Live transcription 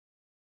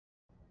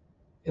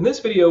In this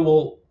video,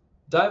 we'll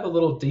dive a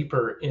little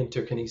deeper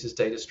into Kinesis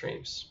data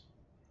streams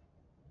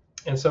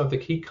and some of the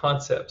key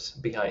concepts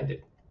behind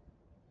it.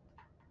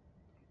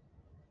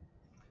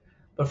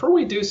 Before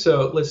we do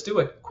so, let's do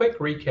a quick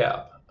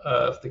recap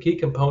of the key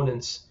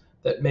components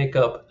that make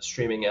up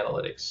streaming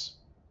analytics.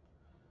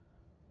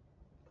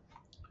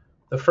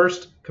 The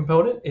first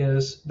component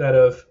is that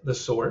of the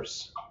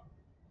source.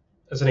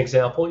 As an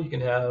example, you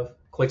can have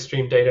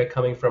clickstream data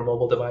coming from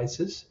mobile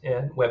devices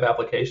and web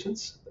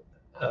applications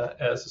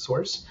as a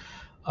source.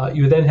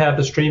 You then have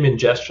the stream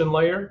ingestion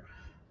layer.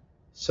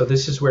 So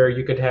this is where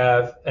you could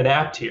have an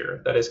app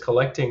tier that is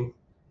collecting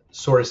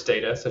source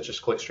data, such as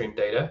clickstream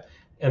data,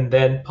 and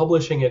then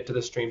publishing it to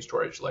the stream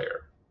storage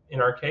layer. In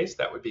our case,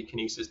 that would be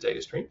Kinesis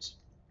data streams.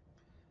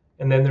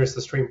 And then there's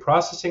the stream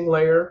processing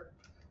layer.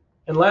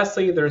 And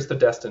lastly, there's the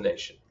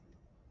destination.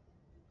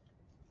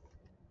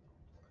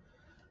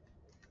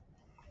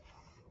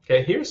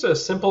 Okay, here's a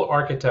simple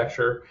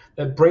architecture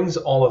that brings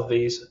all of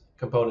these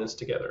components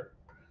together.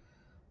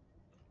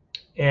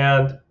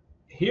 And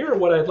here,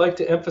 what I'd like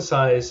to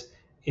emphasize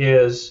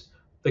is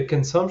the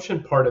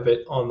consumption part of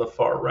it on the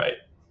far right.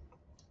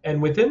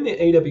 And within the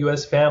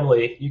AWS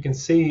family, you can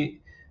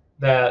see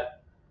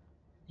that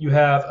you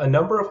have a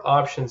number of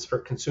options for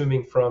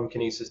consuming from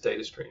Kinesis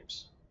data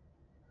streams.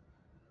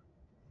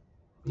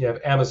 You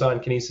have Amazon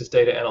Kinesis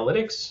Data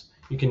Analytics.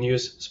 You can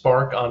use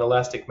Spark on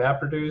Elastic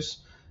MapReduce,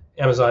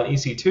 Amazon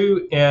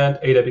EC2, and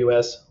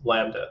AWS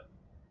Lambda.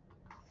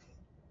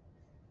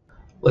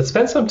 Let's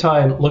spend some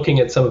time looking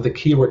at some of the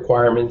key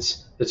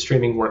requirements that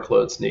streaming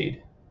workloads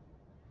need.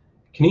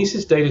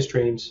 Kinesis data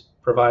streams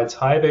provides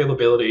high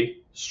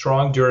availability,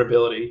 strong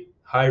durability,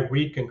 high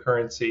read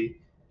concurrency,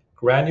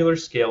 granular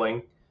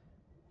scaling,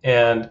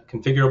 and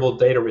configurable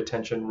data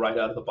retention right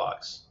out of the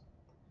box.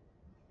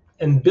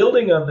 And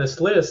building on this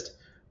list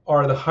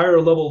are the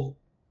higher level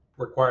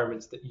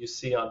requirements that you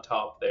see on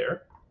top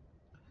there.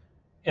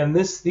 And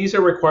these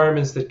are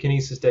requirements that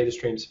Kinesis data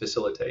streams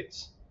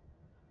facilitates.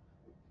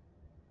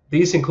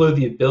 These include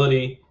the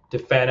ability to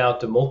fan out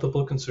to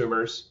multiple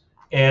consumers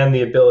and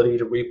the ability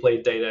to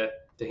replay data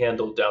to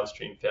handle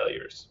downstream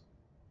failures.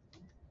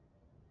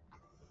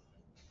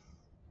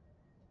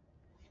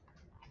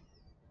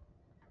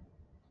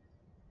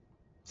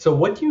 So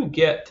what do you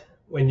get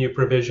when you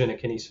provision a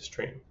Kinesis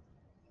stream?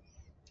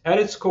 At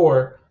its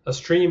core, a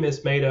stream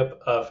is made up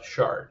of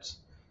shards.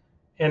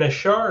 And a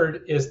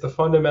shard is the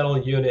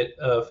fundamental unit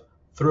of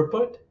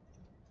throughput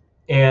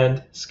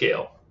and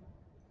scale.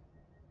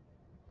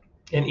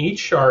 And each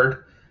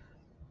shard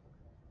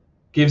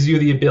gives you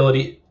the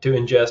ability to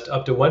ingest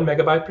up to 1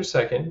 megabyte per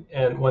second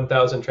and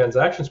 1,000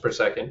 transactions per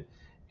second.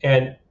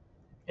 And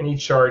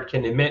each shard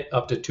can emit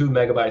up to 2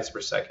 megabytes per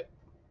second.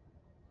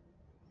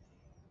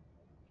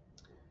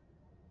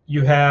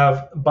 You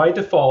have, by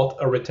default,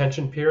 a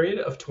retention period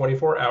of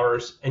 24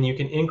 hours, and you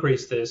can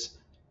increase this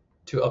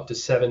to up to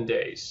 7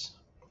 days.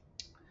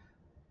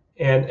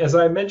 And as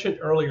I mentioned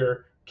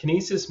earlier,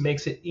 Kinesis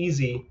makes it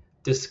easy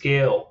to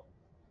scale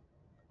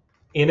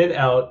in and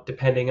out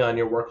depending on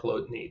your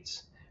workload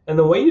needs. And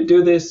the way you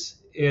do this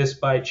is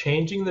by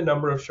changing the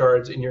number of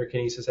shards in your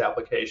Kinesis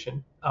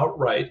application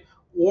outright,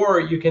 or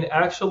you can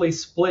actually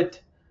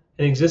split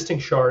an existing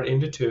shard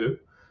into two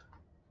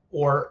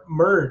or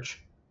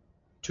merge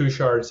two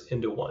shards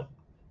into one.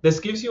 This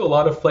gives you a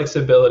lot of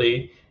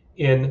flexibility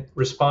in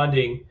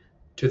responding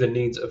to the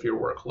needs of your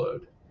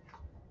workload.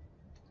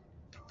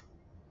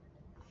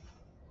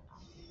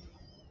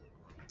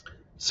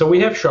 So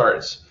we have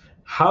shards.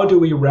 How do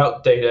we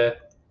route data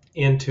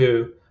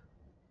into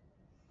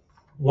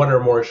one or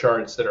more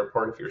shards that are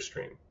part of your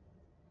stream?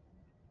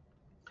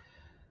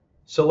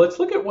 So let's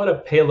look at what a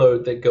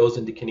payload that goes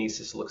into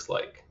Kinesis looks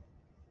like.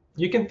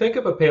 You can think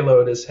of a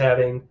payload as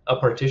having a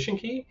partition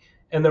key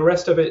and the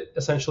rest of it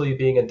essentially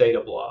being a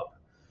data blob.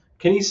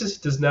 Kinesis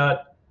does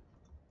not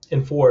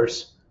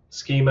enforce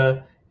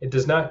schema. It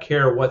does not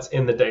care what's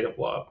in the data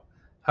blob.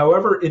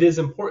 However, it is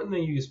important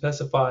that you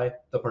specify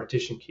the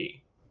partition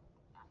key.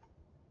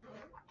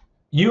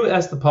 You,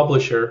 as the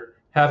publisher,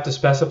 have to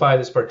specify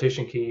this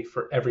partition key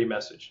for every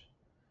message.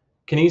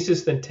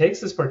 Kinesis then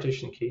takes this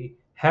partition key,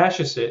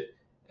 hashes it,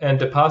 and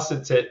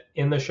deposits it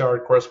in the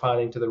shard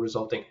corresponding to the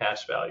resulting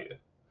hash value.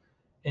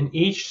 And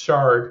each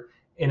shard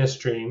in a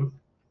stream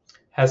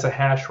has a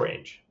hash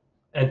range.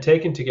 And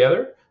taken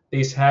together,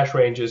 these hash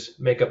ranges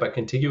make up a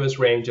contiguous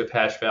range of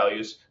hash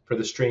values for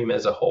the stream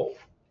as a whole.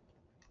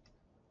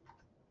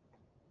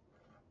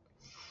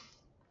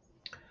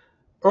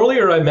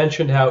 Earlier, I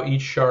mentioned how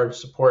each shard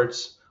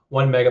supports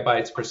 1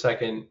 megabytes per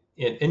second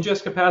in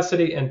ingest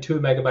capacity and 2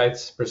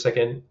 megabytes per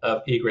second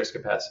of egress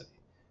capacity.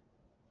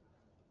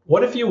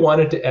 What if you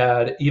wanted to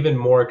add even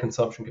more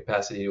consumption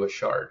capacity to a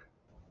shard?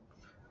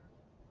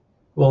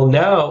 Well,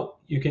 now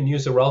you can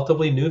use a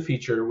relatively new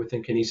feature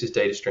within Kinesis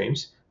data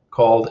streams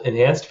called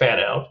Enhanced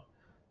Fanout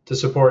to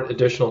support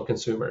additional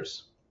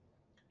consumers.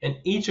 And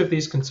each of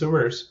these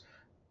consumers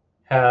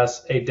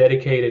has a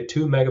dedicated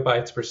 2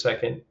 megabytes per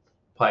second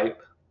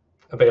pipe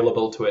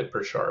available to it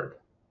per shard.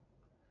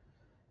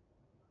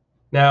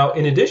 Now,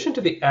 in addition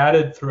to the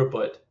added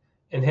throughput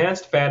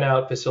enhanced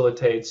fan-out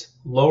facilitates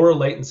lower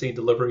latency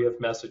delivery of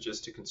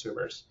messages to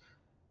consumers.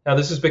 Now,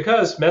 this is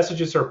because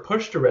messages are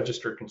pushed to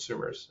registered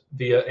consumers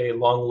via a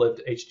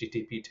long-lived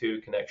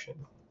HTTP2 connection.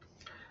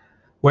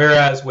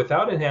 Whereas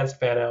without enhanced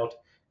fan-out,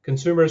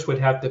 consumers would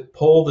have to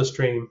pull the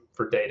stream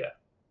for data.